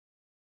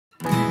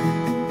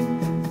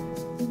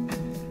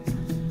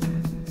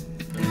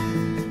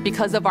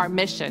Because of our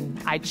mission,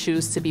 I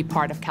choose to be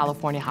part of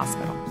California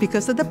Hospital.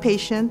 Because of the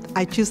patient,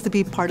 I choose to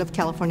be part of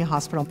California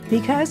Hospital.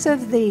 Because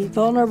of the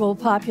vulnerable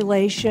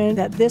population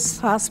that this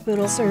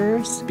hospital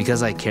serves.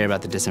 Because I care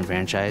about the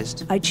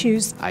disenfranchised, I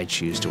choose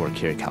to work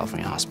here at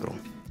California Hospital.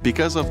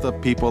 Because of the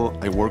people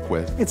I work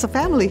with. It's a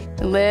family.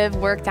 I live,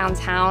 work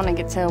downtown, and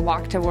get to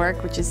walk to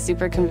work, which is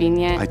super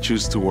convenient. I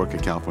choose to work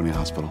at California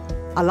Hospital.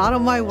 A lot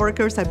of my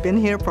workers have been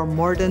here for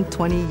more than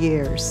 20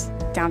 years.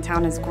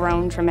 Downtown has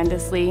grown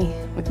tremendously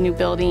with new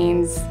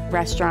buildings,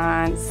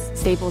 restaurants,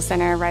 Staples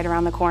Center right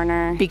around the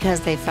corner. Because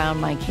they found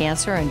my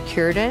cancer and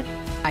cured it,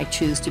 I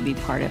choose to be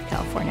part of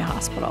California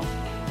Hospital.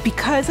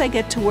 Because I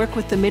get to work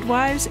with the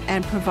midwives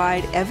and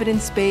provide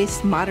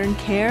evidence-based modern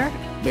care.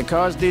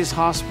 Because this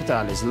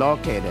hospital is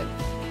located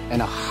in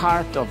the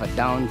heart of a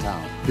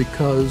downtown.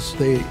 Because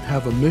they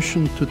have a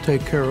mission to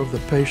take care of the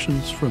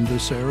patients from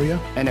this area.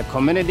 In a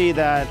community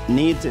that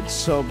needs it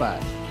so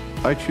bad.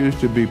 I choose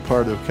to be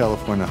part of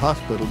California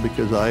Hospital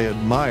because I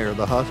admire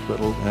the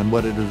hospital and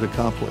what it has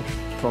accomplished.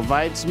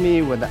 Provides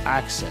me with the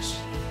access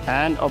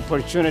and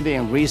opportunity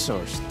and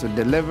resource to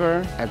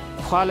deliver a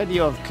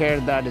quality of care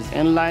that is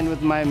in line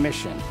with my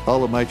mission.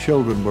 All of my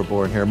children were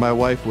born here. My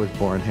wife was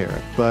born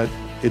here, but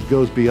it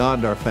goes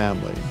beyond our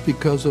family.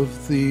 Because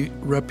of the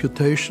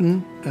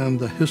reputation and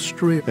the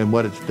history and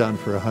what it's done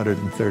for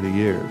 130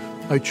 years.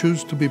 I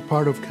choose to be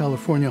part of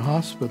California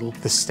Hospital.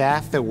 The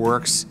staff that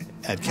works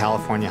at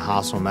California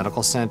Hospital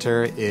Medical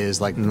Center is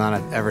like none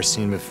I've ever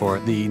seen before.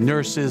 The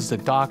nurses, the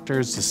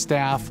doctors, the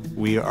staff.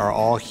 We are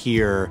all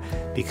here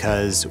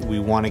because we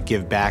want to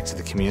give back to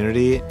the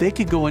community. They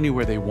could go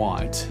anywhere they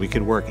want. We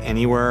could work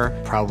anywhere,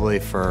 probably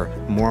for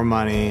more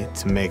money,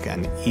 to make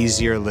an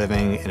easier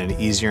living in an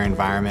easier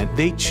environment.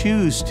 They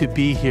choose to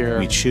be here.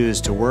 We choose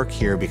to work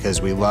here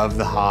because we love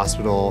the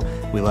hospital,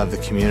 we love the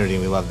community,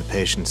 we love the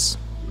patients.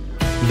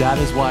 That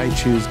is why I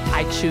choose.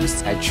 I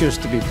choose. I choose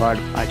to be part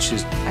of. I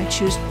choose. I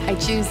choose. I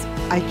choose.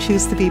 I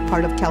choose to be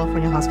part of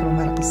California Hospital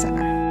Medical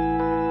Center.